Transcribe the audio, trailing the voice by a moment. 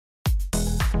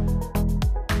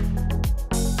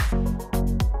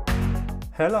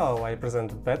Hello, I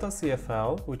present BETO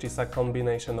CFL, which is a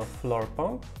combination of floor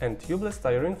pump and tubeless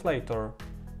tire inflator.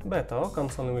 BETO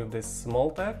comes only with this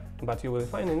small tag, but you will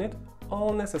find in it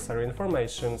all necessary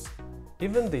informations.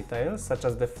 Even details such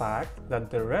as the fact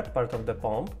that the red part of the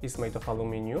pump is made of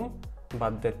aluminium,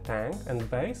 but the tank and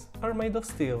base are made of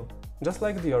steel. Just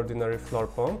like the ordinary floor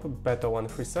pump BETO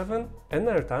 137 and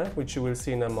Air Tank, which you will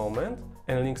see in a moment,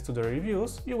 and links to the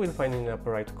reviews you will find in the upper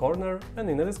right corner and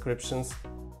in the descriptions.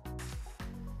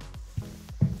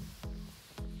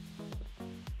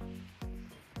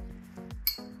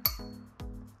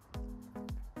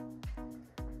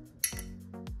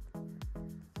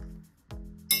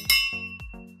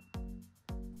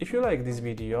 If you like this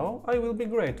video, I will be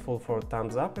grateful for a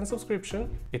thumbs up and subscription,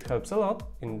 it helps a lot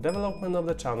in development of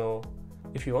the channel.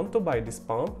 If you want to buy this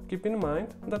pump, keep in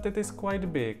mind that it is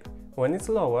quite big. When it's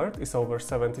lowered, it's over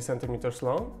 70 cm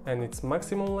long and its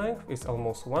maximum length is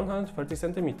almost 130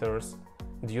 cm.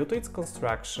 Due to its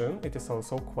construction, it is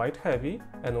also quite heavy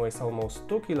and weighs almost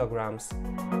 2 kg.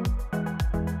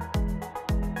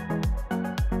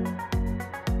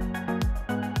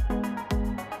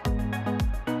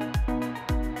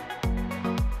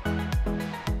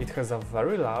 It has a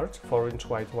very large 4-inch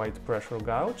wide pressure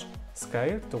gauge,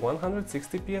 scaled to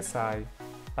 160 psi,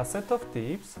 a set of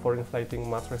tips for inflating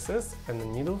mattresses and a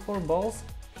needle for balls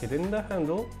hidden in the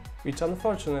handle, which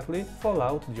unfortunately fall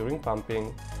out during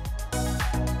pumping.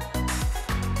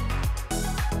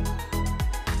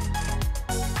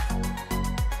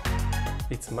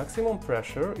 Its maximum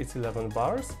pressure is 11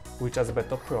 bars, which as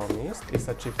BETO promised is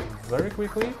achieved very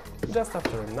quickly, just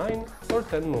after 9 or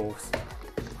 10 moves.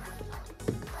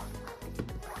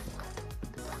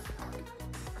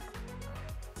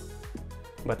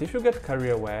 But if you get carried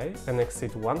away and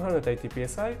exceed 180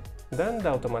 psi, then the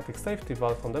automatic safety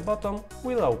valve on the bottom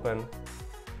will open.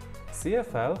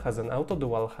 CFL has an auto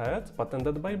dual head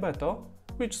patented by BETO,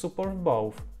 which support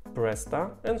both Presta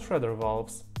and Shredder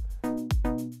valves.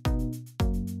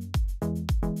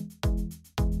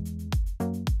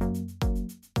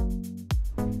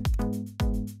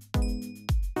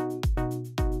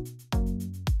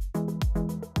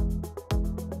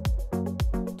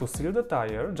 To seal the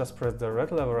tire, just press the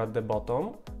red lever at the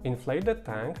bottom, inflate the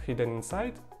tank hidden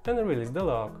inside and release the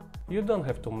lock. You don't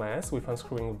have to mess with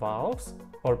unscrewing valves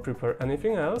or prepare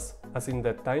anything else, as in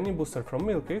the tiny booster from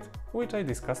Milkit, which I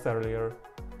discussed earlier.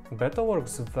 BETO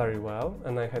works very well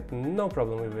and I had no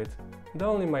problem with it. The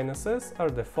only minuses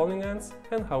are the falling ends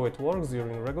and how it works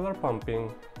during regular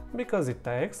pumping, because it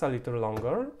takes a little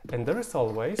longer and there is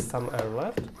always some air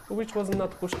left, which was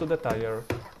not pushed to the tire.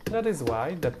 That is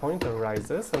why the pointer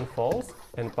rises and falls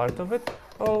and part of it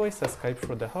always escapes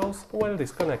through the hose while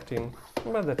disconnecting,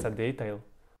 but that's a detail.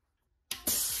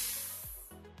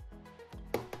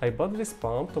 I bought this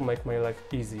pump to make my life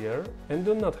easier and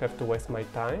do not have to waste my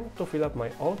time to fill up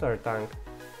my old air tank.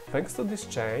 Thanks to this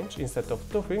change, instead of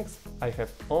two things, I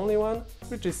have only one,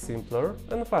 which is simpler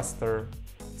and faster.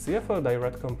 CFL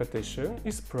direct competition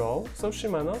is Pro, so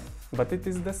Shimano, but it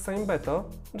is the same BETO,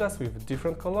 just with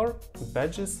different color,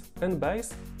 badges and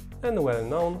base, and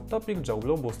well-known Topic Joe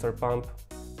Blue booster pump.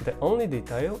 The only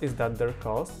detail is that their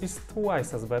cost is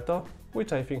twice as BETO,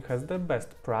 which I think has the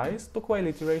best price to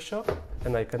quality ratio,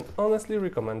 and I can honestly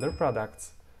recommend their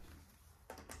products.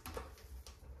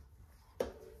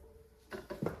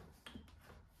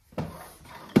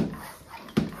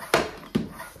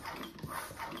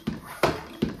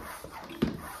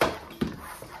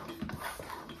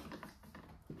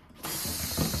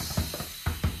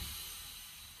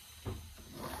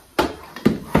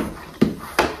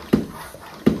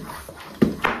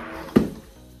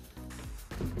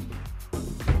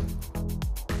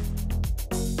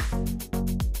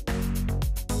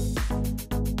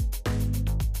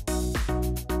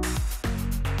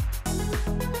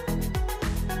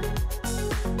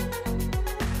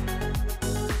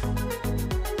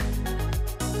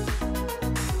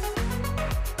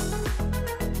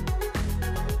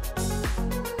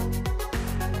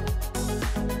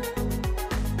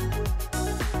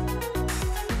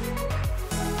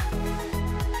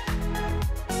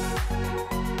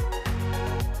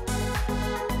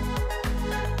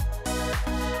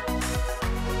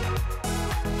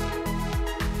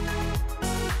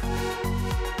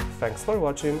 Thanks for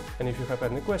watching, and if you have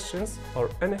any questions or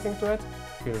anything to add,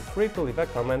 feel free to leave a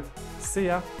comment. See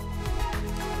ya!